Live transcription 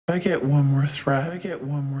I get one more threat. I get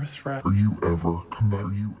one more threat. Are you ever come back?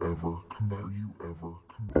 Are you ever come back? Are you ever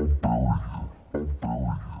come back?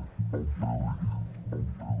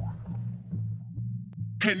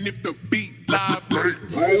 And if the beat live,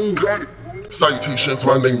 Salutations,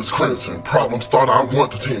 my name is Crimson. Problem starter, I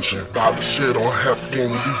want attention. Got the shit on half the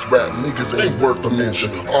game, and these rap niggas ain't worth a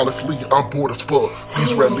mention. Honestly, I'm bored as fuck.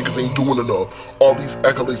 These rap niggas ain't doing enough. All these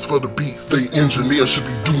accolades for the beats, they engineers should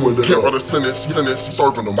be doing it. Can't write a sentence,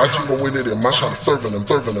 serving them. I keep on with it and my shot is serving them.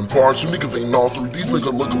 Bars, you niggas ain't all through. These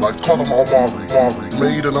niggas lookalikes, call them all Maury.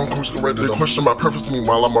 Made and I'm course corrected. They question my purpose to me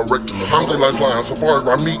while I'm erecting them. I'm like flying safari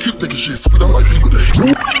by me, keep thinking shit stupid. I'm like people that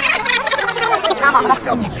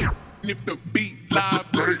if the beat live,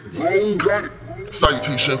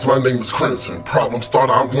 Salutations, my name is Crimson. Problem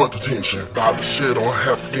starter, I want attention. Got the shit on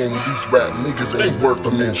half the game, and these rap niggas ain't worth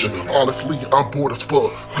a mention. Honestly, I'm bored as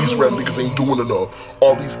fuck. These rap niggas ain't doing enough.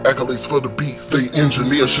 All these accolades for the beats, they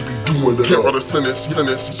engineers should be doing it. Can't write a sentence,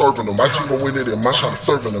 serving them. I keep on with it and my shot is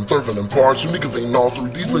serving them. Bars, you niggas ain't all through.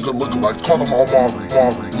 These niggas lookalikes, call them all Maury.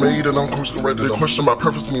 Made and I'm course corrected. They question my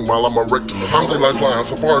purpose to me while I'm erecting them. I'm like flying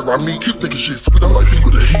safari by me, keep thinking shit stupid. I'm like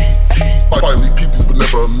people that finally people but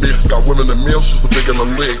never miss. Got women and males just a big in the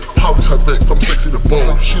leg. Polish her vex, I'm sexy to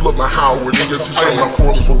bone. She love my Howard, niggas, she ain't my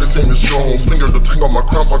forceful. This ain't Miss Jones. Finger to tangle my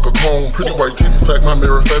crown like a comb. Pretty white titties, fact my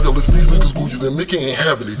mirror fabulous. These niggas googies and Mickey ain't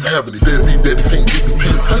having it. Deadbeat daddies ain't get me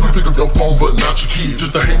pissed. How you pick up your phone but not your kids?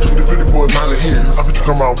 Just a hate to the pretty boy, mine and his. I be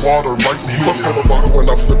drinking my water right in his. Plus on the bottle when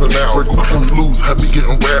I'm slipping out. Break loose when we lose, have me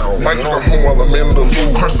getting round. Might take her home while I'm in the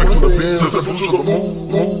mood. Car sex with a Benz, that's the bullshit of the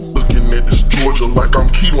move. Looking at this Georgia like I'm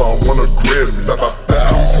Kilo, I wanna grab me.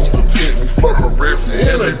 Dudes used to tell me, flirt, harass me,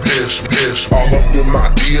 and they bash me. All up in my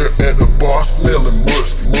ear at the bar, smelling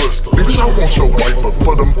musty. Bitch, I want your wife, but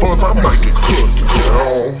for them funds, I might get cooked.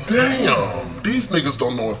 Oh, damn. These niggas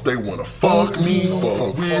don't know if they wanna fuck me,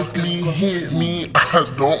 fuck with me, hit me. I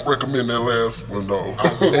don't recommend that last one though.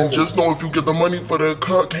 And just know if you get the money for that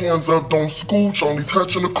cuck, hands up, don't scooch, only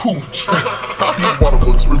touching the cooch. These water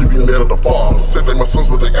books really be mad at the father. Said they my sons,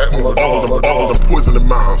 but they act me like all of them poison in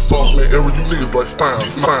mine. Soft man, every you niggas like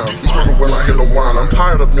spines. Turning when I hear the wine, I'm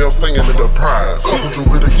tired of male singing in the prize. Uncle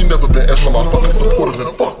Ritter, he never been echelon, fucking supporters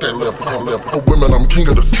and fuck that leprechaun. For women, I'm king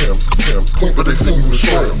of the Sims. Queen, but they see me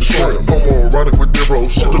destroy him. Erotic with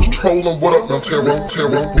Dero, shit just trolling. What up, now terrorist,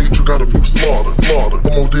 bitch, you got a few slaughtered.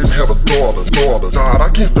 Homo didn't have a daughter. God,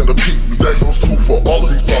 I can't stand to peep me. That goes too for all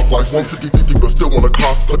of these soft like 150, but still wanna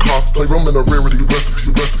cosplay. Rum in a rarity,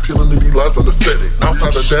 recipe, killing the lies anesthetic.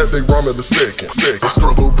 Outside of that, they rhyme in the second. I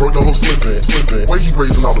struggle, bro, the whole slipping. Way he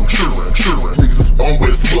raising all them children. Niggas is on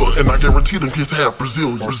with sluts, and I guarantee them kids have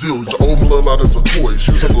Brazilian. The old bloodline is a toy.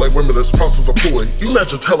 Shoes up like women as props as a ploy.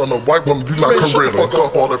 Imagine telling a white woman be my career. Fuck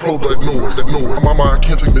up all that pro-black noise. Mama, I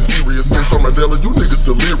can't take me serious. Based on Mandela, you niggas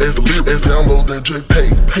delirious. Download that JPay,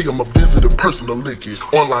 pay them a visit in person to lick it.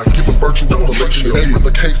 Online, giving virtual information. Ain't with the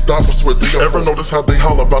case stop, I swear they ever notice how they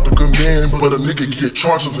holler about the good man, but a nigga get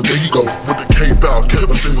charges and there he go with the cape out, kept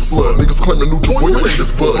us in the flood. Niggas claiming new boy, you ain't this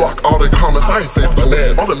bud. Block all their comments, I ain't face my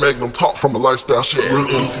name. All the Magnum talk from a lifestyle shit, real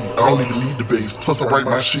MC. I don't even need the bass. Plus I write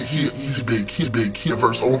my shit here, easy big, he a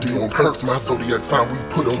verse OD on perks. My zodiac sign, we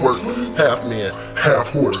put in work. Half man, half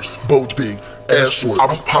horse, boat big. Ass short. I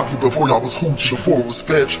was poppy before y'all was hoochie. Before it was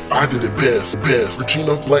fetch, I did it best.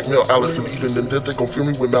 Regina, blackmail Allison. Even then they gon' feel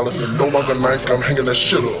me with malice. And no longer nice, I'm hanging that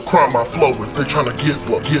shit up. Crying my flow if they tryna get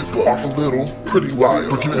book. Off a little, pretty wild.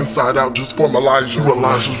 Look you inside out just for Elijah. You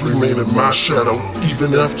Elijah's remain in my shadow.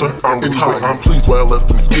 Even after I'm retired, I'm pleased why I left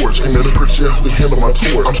them scorched. Ain't that appreciate who can handle my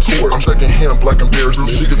torch. I'm second hand, black embarrassment.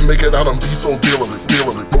 Niggas make it out and be so derelict.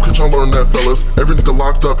 Okay, y'all learn that, fellas. Every nigga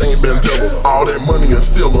locked up ain't Mandela. All that money and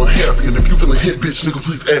still unhappy. And if you feeling hit, bitch, nigga,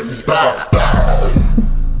 please add me. Bow.